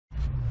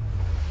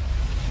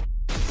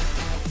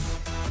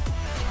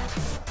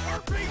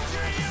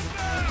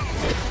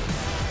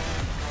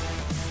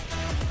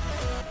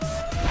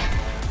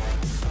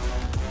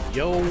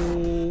Yo,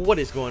 what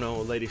is going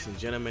on, ladies and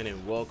gentlemen,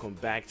 and welcome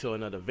back to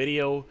another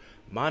video.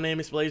 My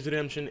name is Blaze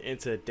Redemption, and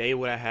today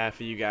what I have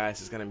for you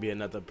guys is going to be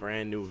another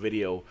brand new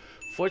video.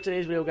 For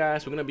today's video,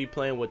 guys, we're going to be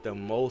playing with the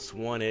most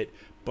wanted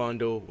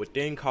bundle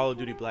within Call of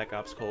Duty Black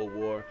Ops Cold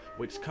War,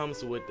 which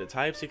comes with the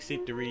Type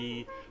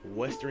 63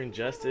 Western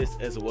Justice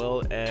as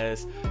well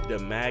as the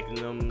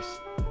Magnums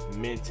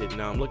minted.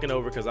 Now I'm looking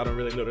over because I don't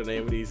really know the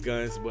name of these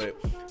guns, but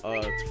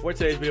for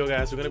today's video,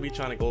 guys, we're gonna be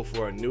trying to go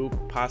for a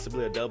nuke,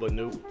 possibly a double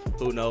nuke.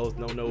 Who knows?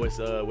 Don't know what's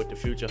what the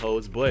future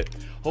holds, but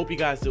hope you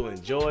guys do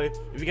enjoy.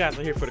 If you guys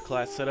are here for the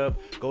class setup,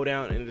 go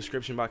down in the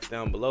description box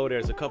down below.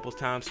 There's a couple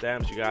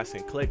timestamps you guys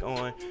can click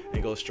on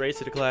and go straight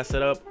to the class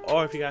setup,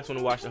 or if you guys want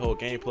to watch the whole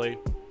gameplay,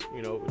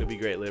 you know, it'll be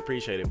greatly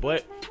appreciated.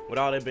 But with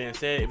all that being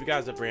said, if you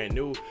guys are brand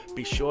new,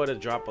 be sure to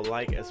drop a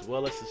like as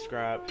well as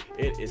subscribe.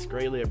 It is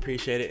greatly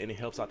appreciated and it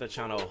helps out the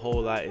channel a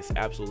whole lot. It's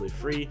absolutely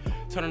free.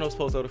 Turn on those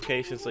post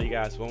notifications so you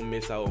guys won't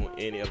miss out on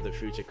any of the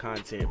future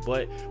content.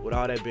 But with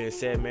all that being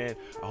said, man,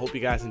 I hope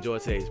you guys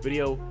enjoyed today's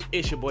video.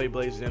 It's your boy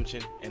Blaze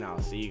Redemption, and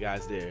I'll see you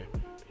guys there.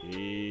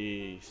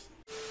 Peace.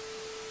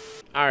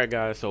 Alright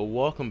guys, so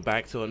welcome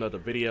back to another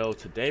video.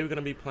 Today we're going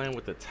to be playing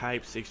with the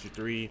Type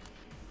 63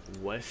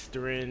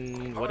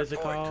 Western, what is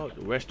it called?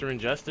 Western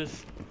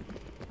Justice.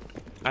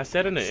 I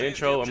said in the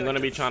intro I'm going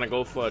to be trying to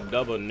go for a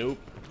double nuke.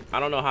 I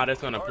don't know how that's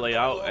going to play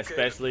out,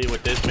 especially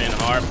with this being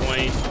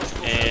hardpoint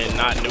and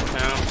not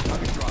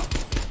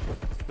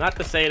Nuketown. Not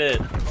to say that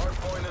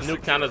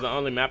Nuketown is the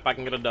only map I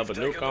can get a double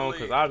nuke on,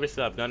 because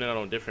obviously I've done it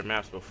on different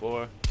maps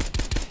before,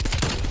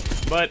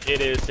 but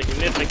it is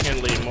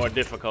significantly more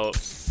difficult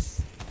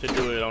to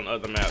do it on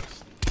other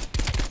maps,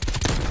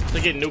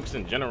 to get nukes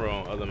in general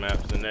on other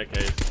maps in that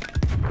case.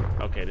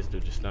 Okay, this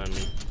dude just stunned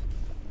me.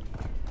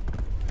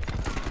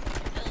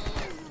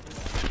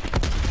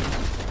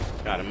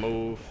 Gotta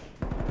move.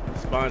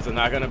 Spawns are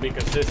not gonna be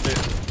consistent.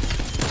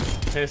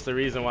 Hence the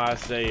reason why I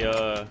say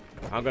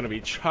I'm gonna be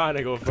trying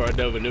to go for a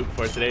double nuke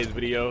for today's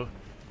video.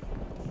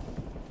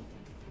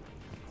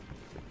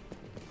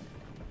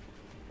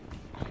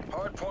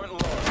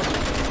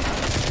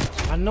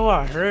 I know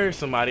I heard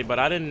somebody, but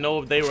I didn't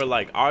know if they were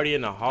like already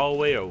in the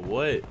hallway or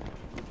what.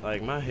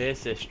 Like my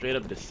headset straight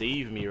up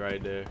deceived me right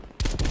there.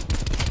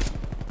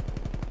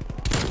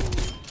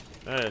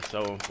 That is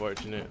so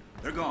unfortunate.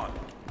 They're gone.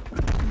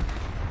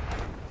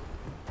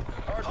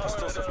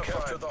 Hostiles have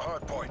captured the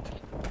hard point.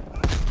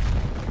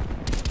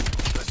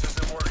 This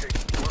isn't working.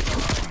 We're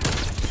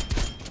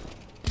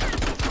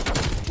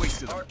behind.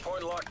 Wasted. Hard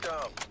point locked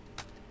down.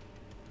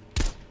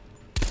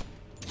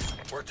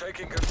 We're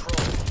taking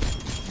control.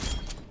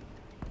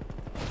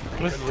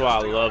 This is why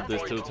I love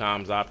this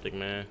 2x optic,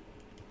 man.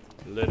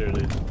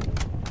 Literally.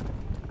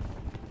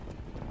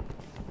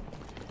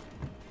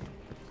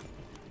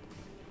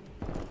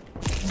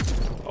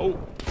 Oh.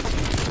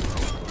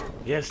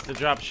 Yes, the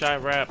drop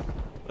shot wrap.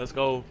 Let's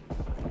go.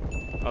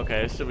 Okay,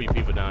 there should be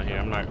people down here.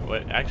 I'm not.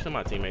 What? Actually,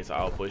 my teammates are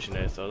all pushing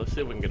it, so let's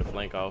see if we can get a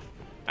flank off.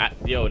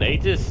 Yo, they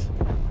just.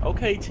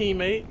 Okay,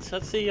 teammates.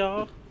 Let's see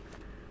y'all.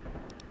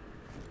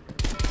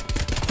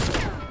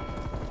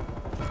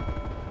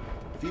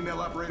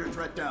 Female operator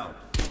threat down.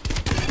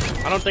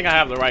 I don't think I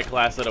have the right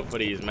class setup for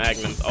these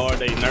Magnums, or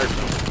they nerfed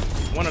them.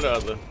 One or the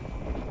other.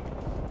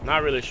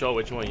 Not really sure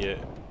which one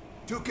yet.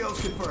 2 kills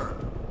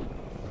confirmed.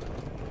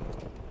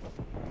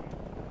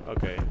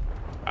 Okay.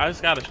 I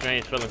just got a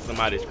strange feeling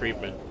somebody's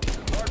creeping.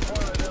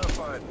 Hardpoint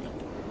identified.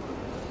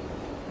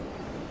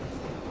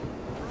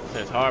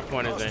 Since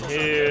hardpoint is in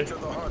here.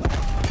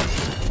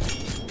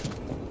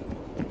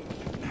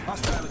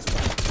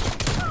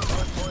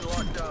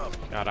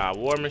 Got our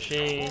war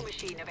machine.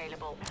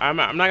 I'm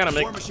not gonna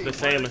make the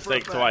same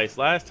mistake twice.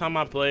 Last time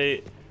I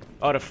played,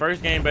 the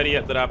first game better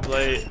yet that I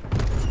played,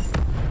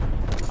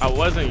 I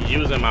wasn't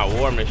using my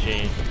war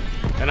machine,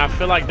 and I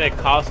feel like that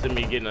costed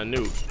me getting a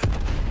nuke.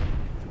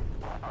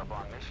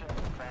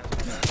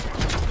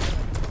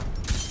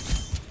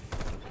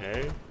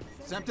 Okay.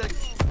 Semtic.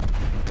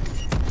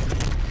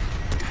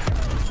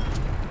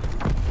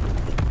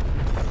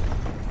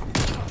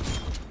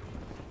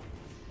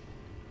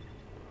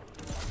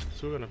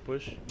 So we're gonna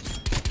push.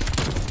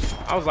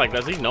 I was like,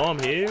 does he know I'm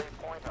here?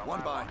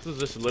 One by. This is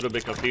just a little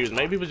bit confused.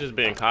 Maybe he was just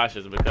being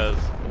cautious because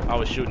I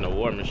was shooting a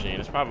war machine.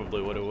 That's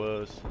probably what it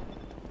was.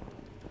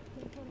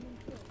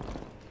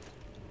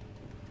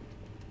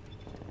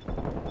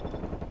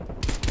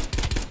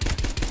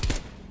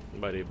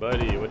 Buddy,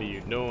 what are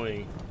you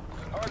doing?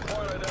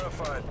 Hardpoint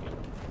identified.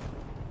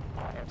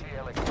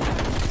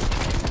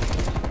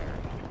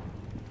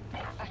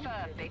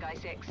 Affirm, Big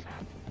I6.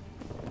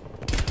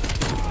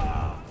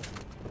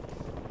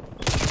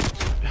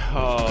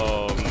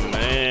 Oh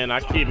man, I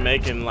keep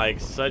making like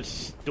such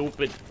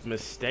stupid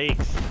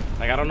mistakes.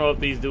 Like I don't know if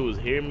these dudes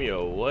hear me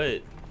or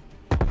what.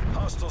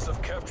 Hostiles have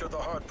captured the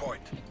hard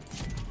point.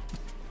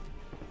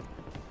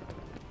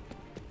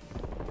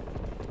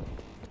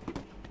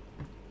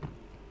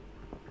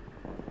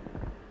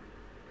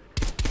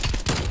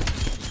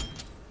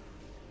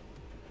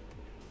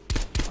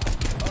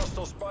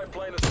 Hostile spy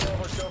plane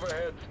established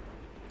overhead.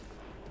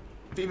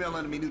 Female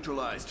enemy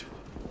neutralized.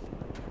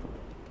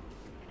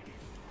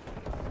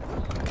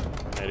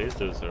 these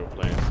dudes are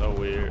playing so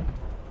weird.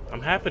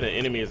 I'm happy the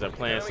enemies are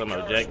playing some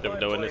objective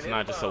though, and it's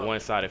not just a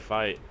one-sided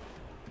fight.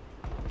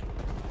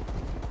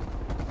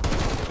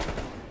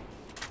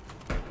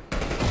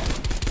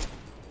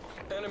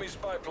 Enemy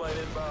spy plane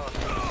inbound.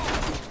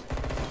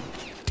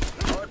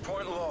 Hard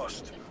point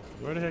lost.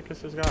 Where the heck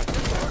is this guy? Hard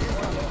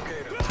point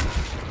located.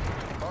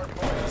 Hard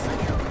point is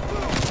secure.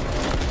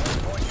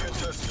 Hard point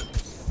contested.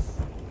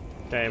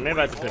 Dang, maybe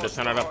I just need to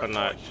turn it up a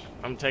notch.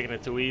 I'm taking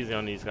it too easy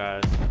on these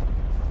guys.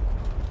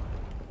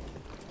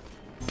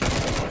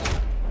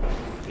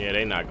 Yeah,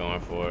 they not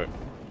going for it.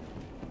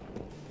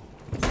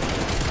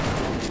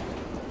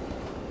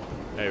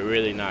 They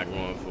really not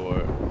going for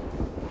it.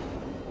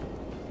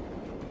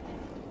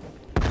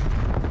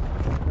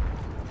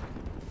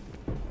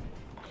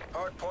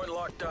 Hard point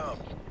locked down.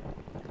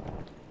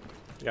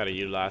 Gotta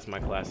utilize my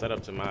class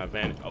setup to my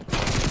advantage. Oh,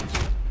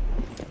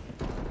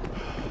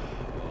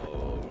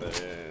 oh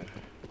man.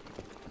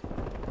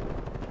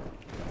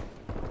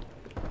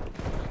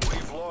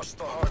 We've lost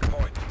the hard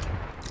point.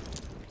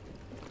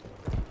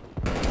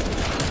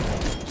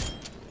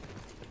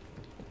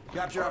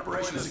 Capture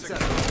operation is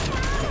successful.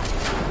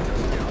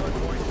 Hard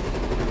point.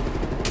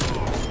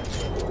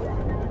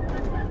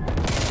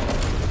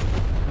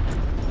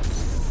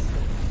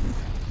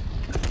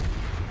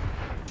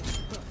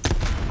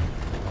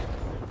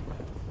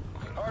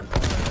 Hard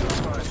point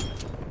identified.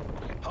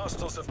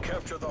 Hostiles have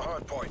captured the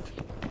hard point.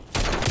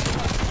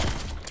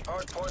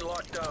 Hard point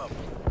locked down.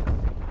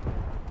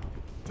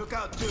 Took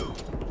out 2.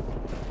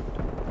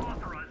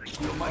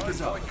 Your mic Hard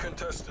is up. point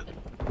contested.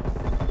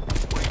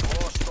 We've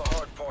lost the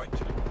hard point.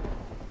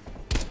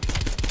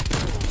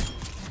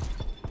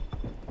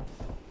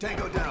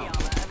 Tango down.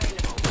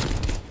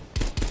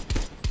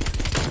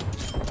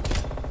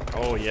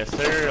 Oh yes,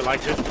 sir.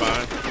 Like this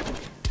fine.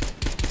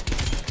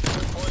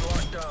 Hard point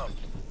locked down.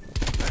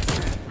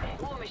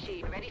 War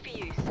machine ready for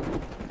use.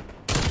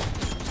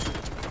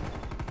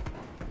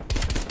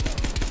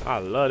 I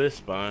love this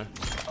spine.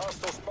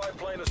 Hostile spy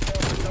plane is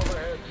passing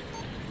overhead.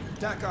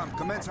 TACOM,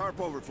 commence harp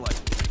overflight.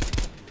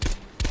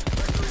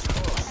 Victory's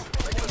close.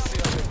 Make the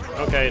CIA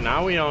proud. Okay,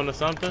 now we on to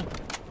something.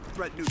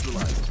 Threat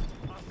neutralized.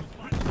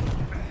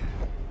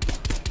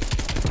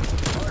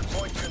 Hard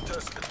point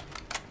contested.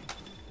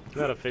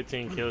 Got a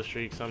 15 kill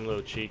streak, some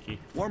little cheeky.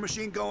 War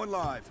machine going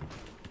live.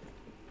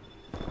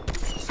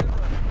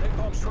 Sidra,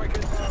 napalm strike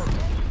inbound.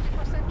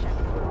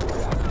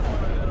 Hard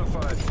point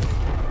identified.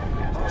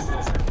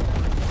 Hostiles.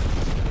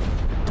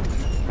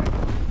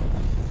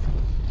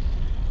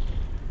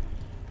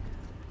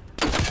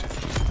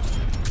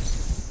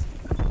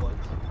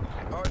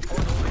 Hard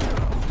point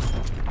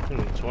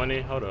illegal.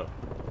 20. Hold up.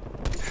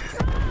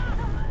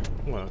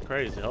 I'm going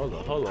crazy. Hold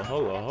up. Hold up.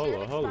 Hold up. Hold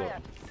up. Hold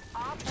up.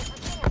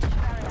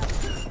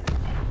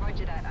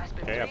 Roger that.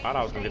 Aspen Okay, I thought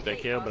I was gonna get that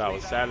kill, but I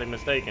was sadly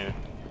mistaken.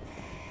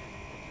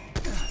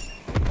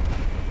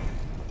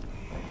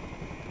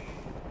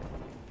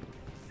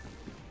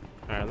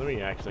 Alright, let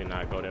me actually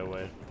not go that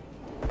way.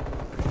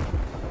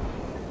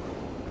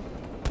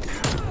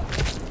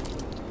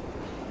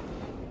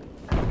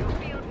 Your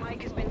field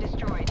mic has been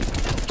destroyed.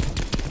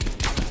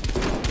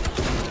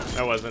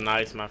 That wasn't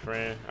nice, my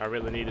friend. I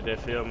really needed that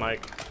field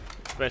mic,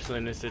 especially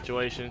in this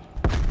situation.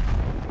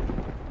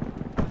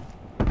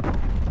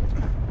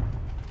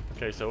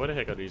 Okay, so where the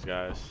heck are these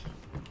guys?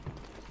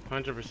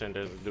 100%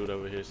 there's a dude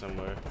over here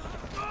somewhere.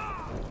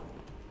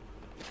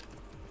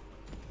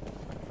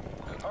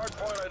 Hard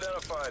point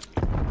identified.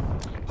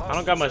 I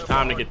don't got much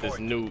time to get this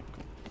nuke.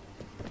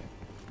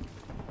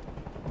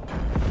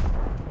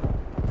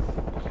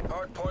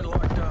 Hard point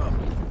locked down.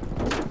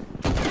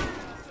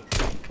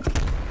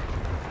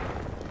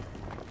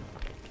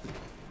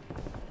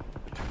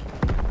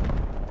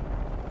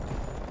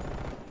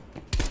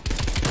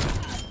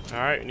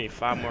 Alright, we need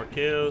 5 more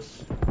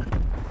kills.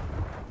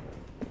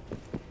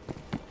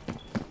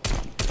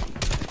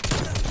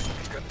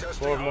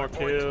 Contesting 4 more hard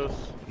point.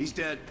 kills. He's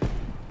dead.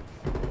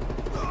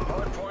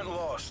 Hard point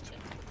lost.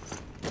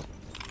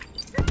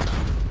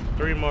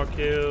 3 more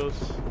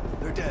kills.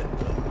 They're dead.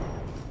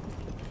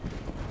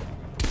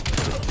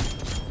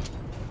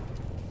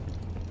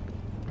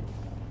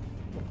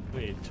 We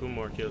need 2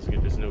 more kills to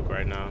get this nuke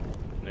right now.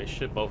 They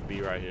should both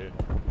be right here.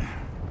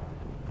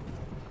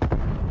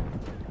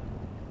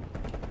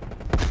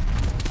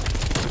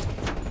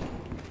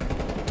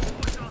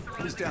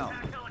 He's down.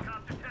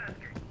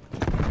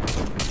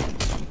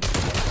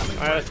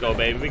 Alright, let's go,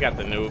 baby. We got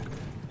the nuke.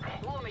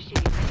 War machine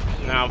ready for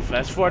use. Now,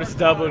 as for this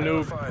double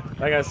nuke,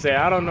 like I said,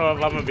 I don't know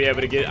if I'm gonna be able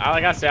to get.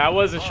 Like I said, I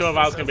wasn't sure if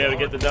I was gonna be able to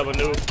get the double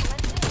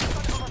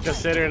nuke,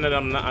 considering that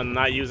I'm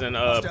not using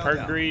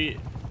perk greed,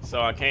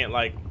 so I can't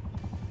like.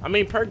 I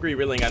mean, perk greed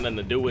really ain't got nothing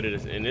to do with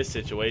it in this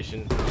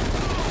situation.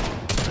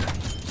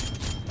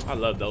 I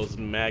love those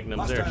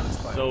magnums; they're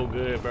so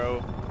good, bro.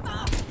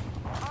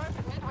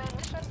 Midway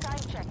mission time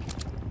check.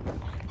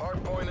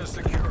 Hard point is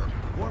secure.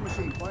 War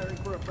machine firing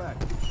for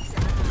effect.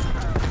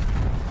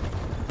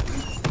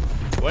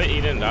 Wait,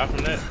 he didn't die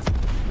from that?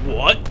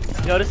 What?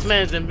 Yo, this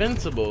man's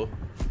invincible.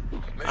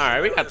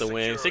 Alright, we got the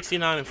win.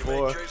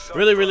 69-4.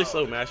 Really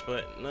slow match,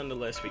 but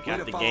nonetheless, we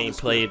got the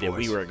gameplay that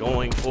we were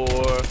going for.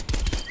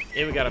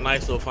 And we got a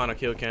nice little final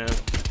kill cam.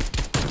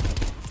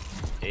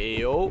 Hey,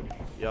 yo.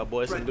 Y'all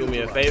boys can do me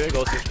a favor.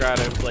 Go subscribe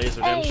to Blaze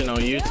Redemption on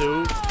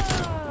YouTube.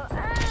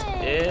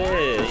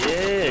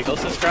 Yeah. Go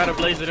subscribe to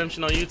Blaze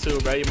Redemption on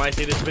YouTube, bro. You might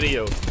see this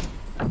video.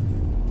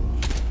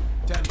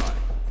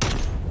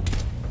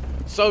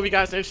 So if you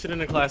guys are interested in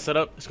the class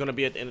setup, it's going to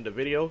be at the end of the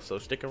video, so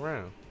stick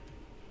around.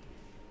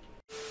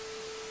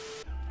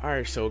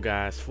 Alright, so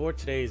guys, for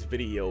today's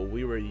video,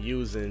 we were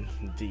using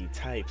the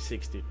Type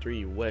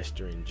 63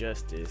 Western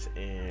Justice,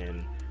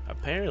 and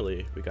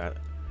apparently we got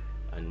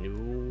a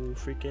new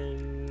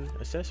freaking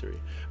accessory.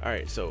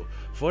 Alright, so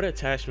for the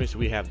attachments,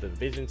 we have the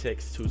Vision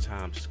Tech's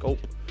 2x scope.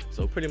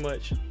 So pretty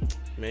much,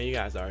 man, you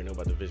guys already know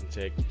about the Vision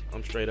Tech.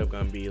 I'm straight up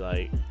gonna be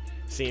like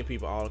seeing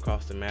people all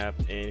across the map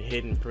and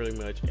hitting pretty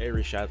much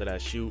every shot that I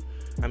shoot.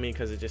 I mean,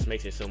 because it just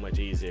makes it so much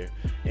easier.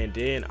 And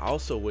then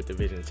also with the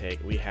Vision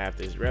Tech, we have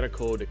this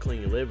reticle, the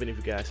Clean Living. If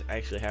you guys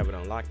actually have it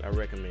unlocked, I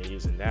recommend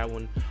using that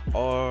one,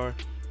 or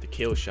the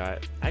Kill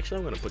Shot. Actually,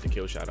 I'm gonna put the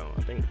Kill Shot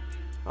on.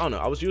 I don't know,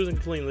 I was using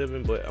Clean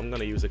Living, but I'm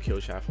gonna use a Kill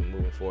Shot for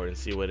moving forward and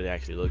see what it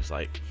actually looks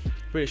like.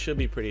 It should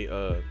be pretty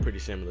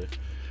similar.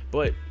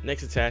 But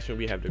next attachment,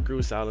 we have the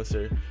Groove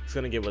Silencer. It's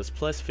gonna give us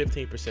plus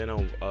 15%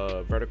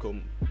 on vertical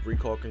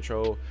recoil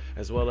control,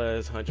 as well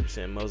as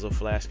 100% muzzle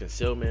flash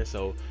concealment.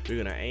 So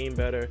we're gonna aim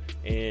better,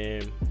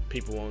 and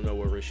people won't know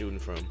where we're shooting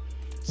from.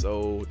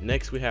 So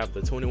next we have the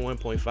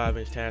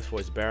 21.5-inch Task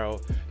Force barrel.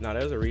 Now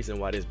there's a reason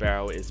why this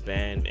barrel is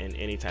banned in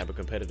any type of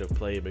competitive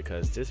play,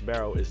 because this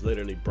barrel is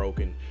literally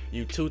broken.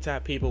 You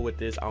two-tap people with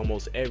this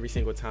almost every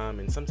single time,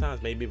 and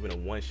sometimes maybe even a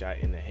one shot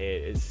in the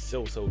head. It's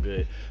so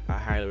good. I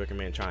highly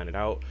recommend trying it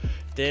out.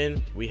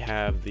 Then we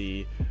have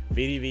the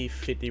VDV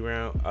 50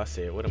 round.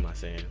 What am I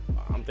saying?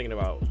 I'm thinking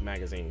about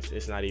magazines.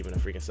 It's not even a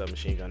freaking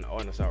submachine gun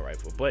or an assault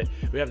rifle. But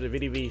we have the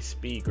VDV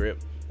Speed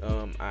Grip.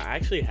 I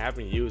actually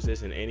haven't used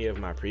this in any of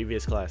my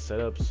previous class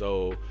setups,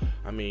 so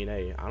I mean,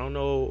 hey, I don't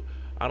know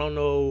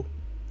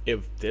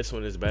if this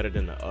one is better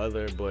than the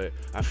other, but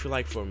I feel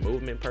like for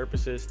movement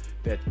purposes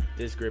that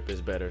this grip is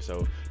better.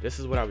 So this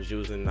is what I was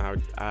using. I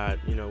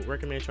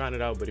recommend trying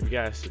it out, but if you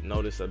guys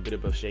notice a bit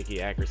of a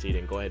shaky accuracy,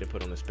 then go ahead and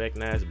put on the spec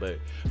NAS, but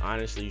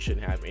honestly you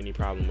shouldn't have any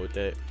problem with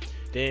that.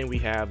 Then we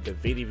have the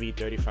VDV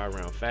 35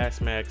 round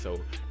fast mag, so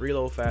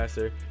reload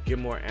faster, get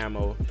more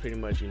ammo, pretty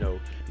much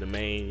the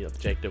main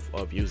objective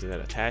of using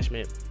that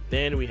attachment.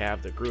 Then we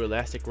have the Groove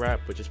Elastic Wrap,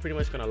 which is pretty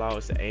much going to allow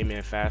us to aim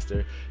in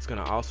faster. It's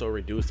going to also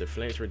reduce the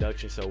flinch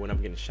reduction, so when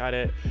I'm getting shot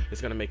at,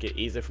 it's going to make it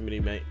easier for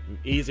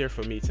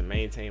me to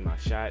maintain my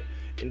shot.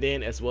 And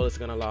then as well, it's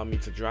going to allow me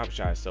to drop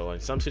shot. So in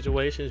some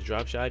situations,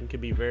 drop shotting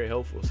can be very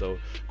helpful, so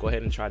go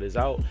ahead and try this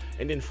out.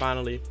 And then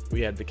finally, we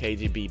have the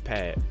KGB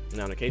pad.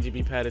 Now the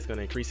KGB pad is going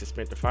to increase the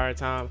sprint to fire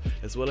time,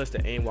 as well as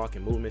the aim, walk,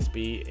 and movement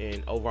speed,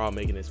 and overall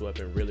making this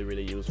weapon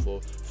really useful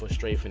for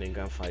strafing and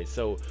gunfights.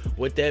 So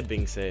with that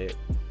being said,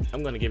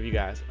 I'm going to give you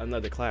guys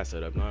another class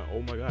setup. Now,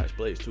 oh my gosh,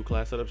 Blaze, 2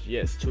 class setups?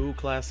 Yes, 2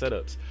 class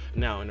setups.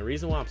 Now, and the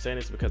reason why I'm saying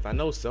this is because I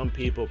know some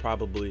people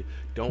probably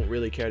don't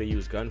really care to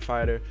use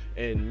gunfighter,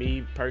 and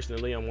me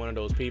personally, I'm one of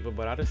those people,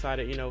 but I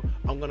decided,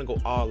 I'm going to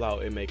go all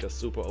out and make a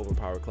super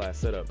overpowered class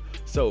setup.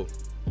 So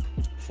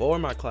for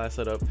my class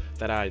setup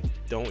that I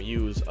don't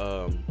use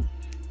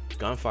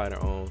gunfighter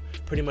on,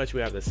 pretty much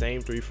we have the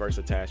same 3 first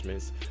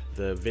attachments: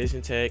 the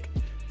Vision Tech,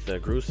 the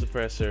Groove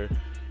Suppressor,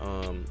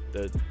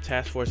 the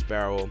Task Force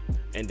barrel,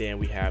 and then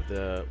we have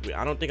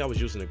I don't think I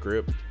was using the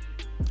grip.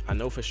 I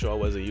know for sure I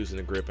wasn't using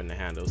the grip and the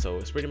handle, so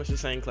it's pretty much the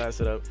same class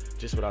setup,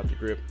 just without the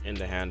grip and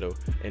the handle,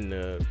 and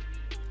the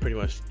pretty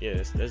much,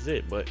 yeah, that's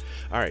it. But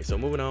all right, so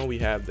moving on, we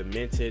have the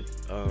minted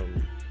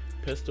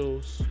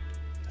pistols.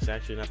 It's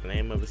actually not the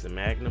name of it, it's the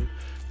Magnum.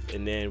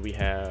 And then we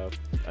have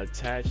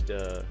attached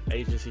the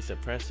agency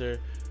suppressor,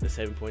 the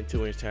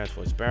 7.2-inch Task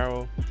Force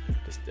barrel,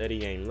 the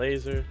steady aim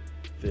laser,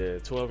 the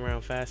 12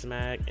 round fast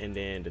mag, and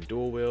then the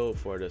dual wheel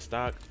for the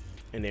stock.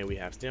 And then we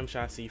have stem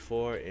shot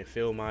C4 and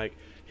field mic,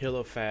 heal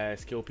up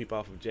fast, kill people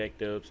off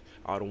objectives,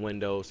 all the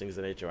windows, things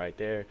of nature right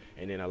there.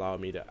 And then allow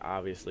me to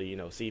obviously,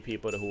 see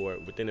people who are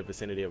within the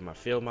vicinity of my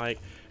field mic.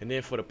 And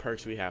then for the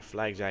perks, we have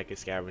Flak Jacket,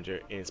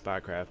 Scavenger, and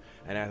Spycraft.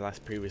 And as I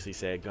previously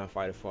said,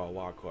 Gunfighter for a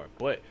wild card.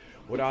 But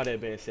with all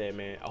that being said,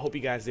 man, I hope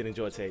you guys did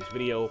enjoy today's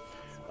video.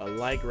 A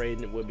like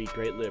rating would be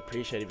greatly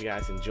appreciated if you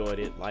guys enjoyed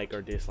it. Like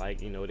or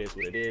dislike, it is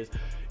what it is.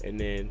 And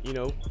then,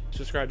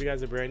 subscribe if you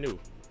guys are brand new.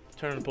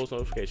 Turn on the post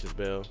notifications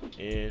bell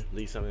and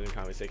leave something in the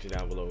comment section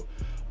down below.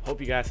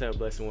 Hope you guys have a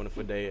blessed and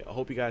wonderful day. I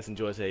hope you guys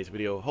enjoyed today's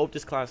video. Hope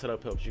this class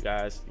setup helps you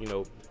guys,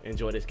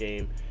 enjoy this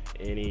game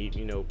any,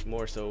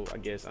 more so, I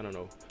guess. I don't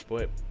know.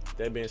 But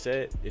that being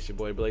said, it's your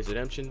boy Blaze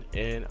Redemption,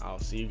 and I'll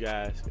see you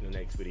guys in the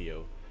next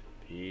video.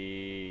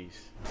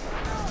 Peace.